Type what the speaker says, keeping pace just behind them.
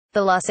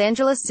The Los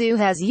Angeles Zoo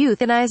has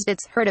euthanized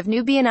its herd of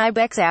Nubian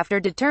ibex after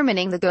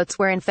determining the goats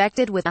were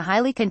infected with a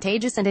highly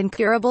contagious and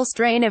incurable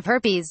strain of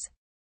herpes.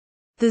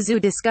 The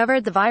zoo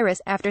discovered the virus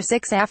after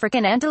 6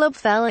 African antelope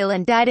fell ill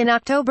and died in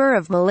October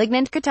of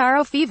malignant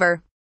catarrhal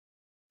fever.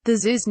 The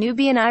zoo's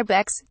Nubian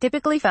ibex,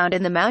 typically found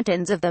in the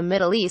mountains of the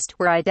Middle East,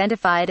 were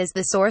identified as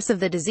the source of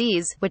the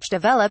disease, which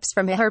develops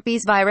from a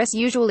herpes virus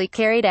usually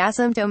carried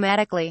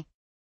asymptomatically.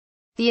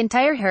 The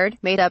entire herd,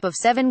 made up of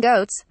 7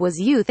 goats,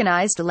 was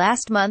euthanized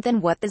last month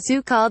in what the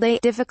zoo called a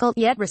difficult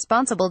yet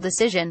responsible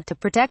decision to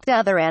protect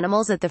other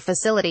animals at the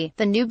facility.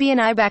 The Nubian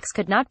ibex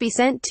could not be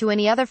sent to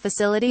any other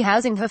facility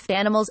housing hoofed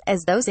animals,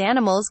 as those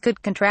animals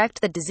could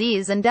contract the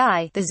disease and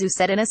die, the zoo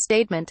said in a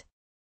statement.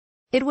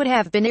 It would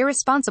have been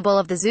irresponsible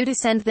of the zoo to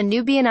send the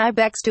Nubian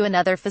ibex to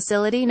another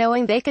facility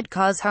knowing they could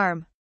cause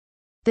harm.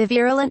 The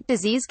virulent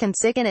disease can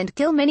sicken and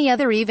kill many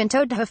other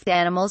even-toed hoofed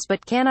animals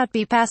but cannot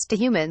be passed to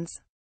humans.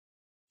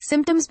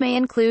 Symptoms may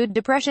include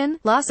depression,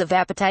 loss of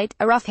appetite,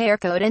 a rough hair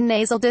coat and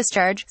nasal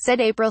discharge,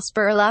 said April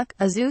Spurlock,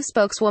 a zoo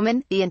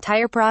spokeswoman. The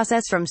entire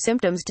process from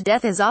symptoms to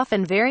death is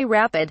often very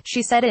rapid,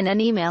 she said in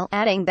an email,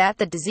 adding that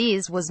the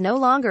disease was no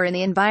longer in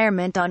the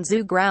environment on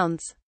zoo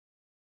grounds.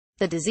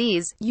 The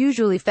disease,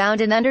 usually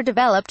found in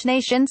underdeveloped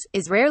nations,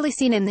 is rarely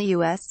seen in the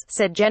U.S.,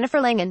 said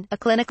Jennifer Langen, a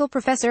clinical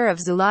professor of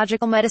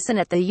zoological medicine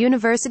at the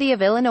University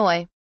of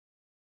Illinois.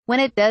 When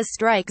it does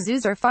strike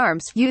zoos or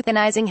farms,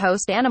 euthanizing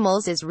host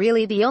animals is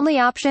really the only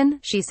option,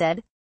 she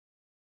said.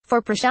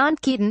 For Prashant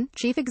Keaton,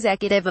 chief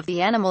executive of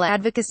the animal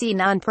advocacy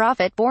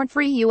nonprofit Born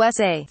Free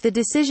USA, the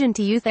decision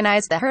to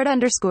euthanize the herd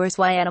underscores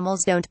why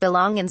animals don't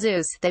belong in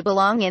zoos. They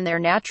belong in their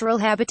natural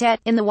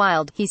habitat, in the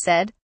wild, he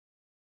said.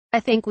 I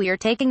think we are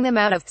taking them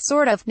out of,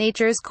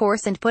 nature's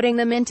course and putting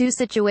them into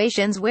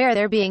situations where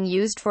they're being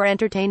used for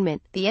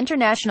entertainment. The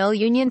International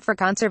Union for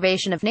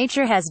Conservation of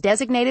Nature has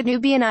designated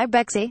Nubian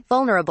ibex a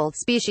vulnerable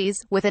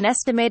species, with an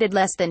estimated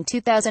less than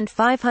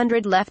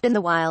 2,500 left in the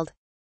wild.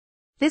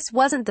 This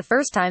wasn't the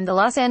first time the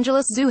Los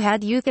Angeles Zoo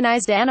had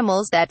euthanized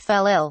animals that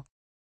fell ill.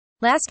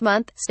 Last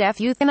month, staff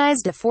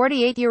euthanized a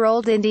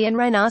 48-year-old Indian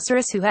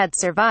rhinoceros who had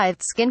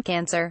survived skin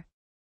cancer.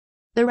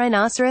 The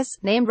rhinoceros,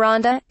 named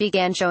Rhonda,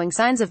 began showing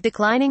signs of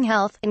declining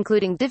health,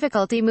 including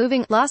difficulty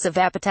moving, loss of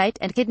appetite,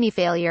 and kidney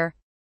failure.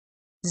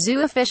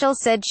 Zoo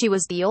officials said she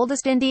was the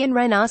oldest Indian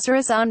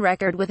rhinoceros on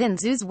record within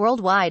zoos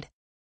worldwide.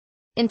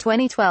 In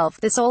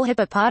 2012, the sole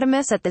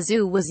hippopotamus at the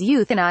zoo was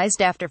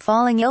euthanized after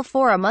falling ill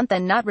for a month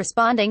and not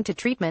responding to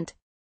treatment.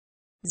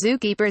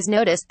 Zookeepers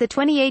noticed the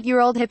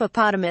 28-year-old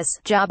hippopotamus,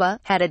 Jabba,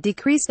 had a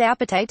decreased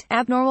appetite,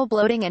 abnormal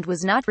bloating and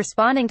was not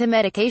responding to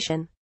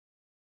medication.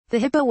 The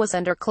hippo was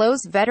under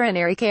close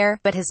veterinary care,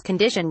 but his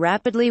condition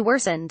rapidly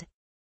worsened.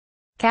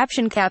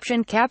 Caption.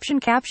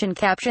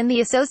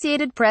 The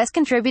Associated Press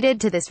contributed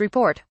to this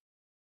report.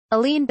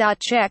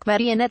 Aline.Check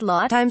Median at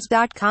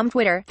lawtimes.com.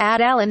 Twitter,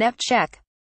 @AlanFCheck.